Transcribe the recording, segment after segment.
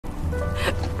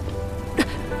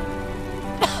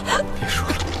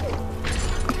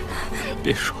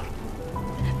别说了，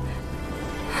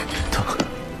都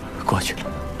过去了，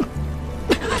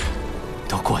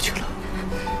都过去了。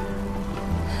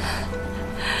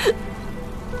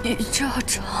宇宙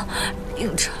中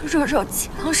秉承弱肉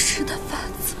强食的法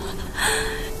则，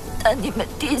但你们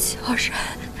地球人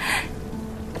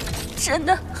真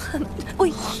的很不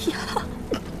一样。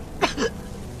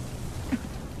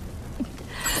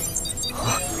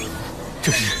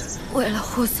这是为了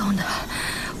护送他，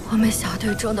我们小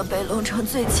队中的北龙城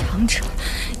最强者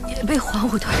也被黄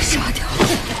舞团杀掉了。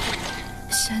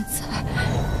现在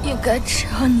应该只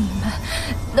有你们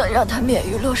能让他免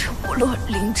于不落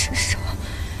林之手。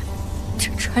这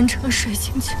传承水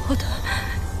晶球的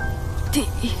第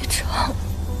一种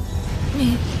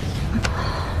密码。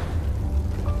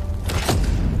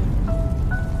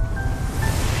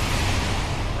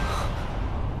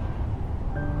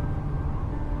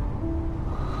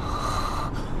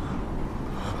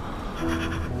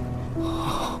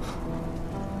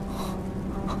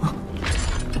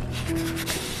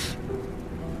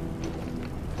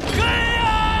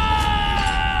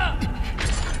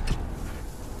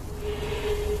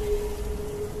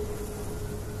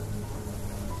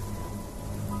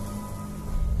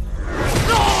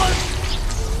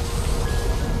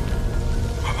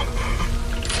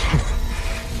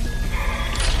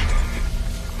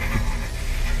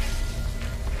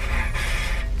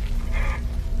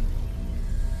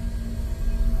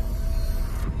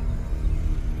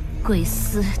鬼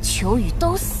司、求雨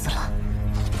都死了，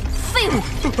废物！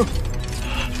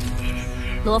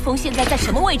罗峰现在在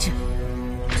什么位置？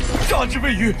大致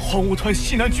位于荒芜团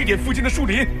西南据点附近的树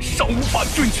林，尚无法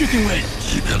准确定位。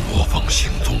即便罗峰行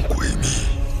踪诡秘，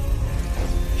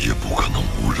也不可能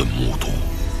无人目睹。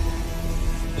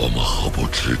我们何不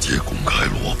直接公开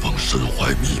罗峰身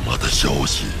怀密码的消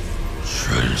息，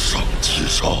悬赏击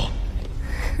杀？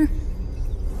哼！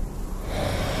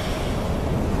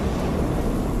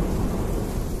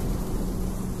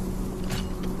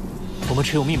我们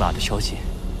持有密码的消息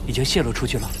已经泄露出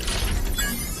去了。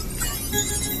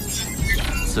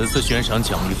此次悬赏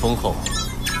奖励丰厚，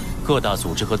各大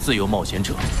组织和自由冒险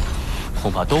者恐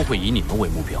怕都会以你们为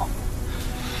目标。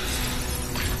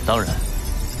当然，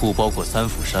不包括三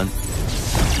府山。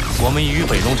我们已与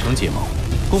北龙城结盟，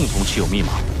共同持有密码。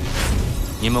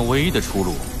你们唯一的出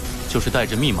路，就是带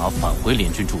着密码返回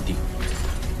联军驻地。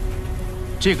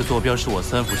这个坐标是我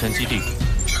三府山基地，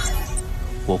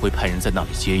我会派人在那里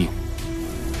接应。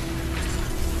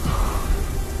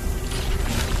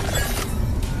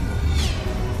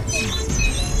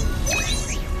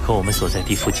可我们所在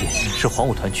地附近是黄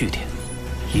舞团据点，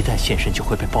一旦现身就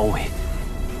会被包围。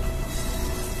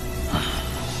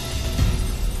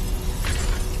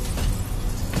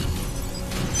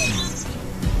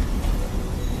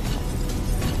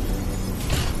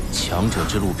强者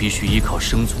之路必须依靠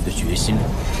生存的决心，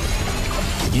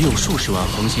已有数十万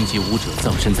恒星级武者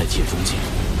葬身在界中间。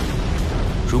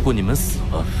如果你们死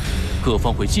了，各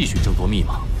方会继续争夺密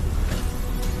码，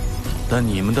但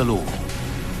你们的路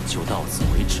就到此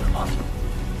为止了。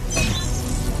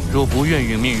若不愿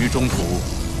殒命于中途，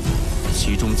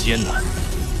其中艰难，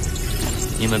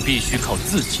你们必须靠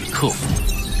自己克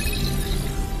服。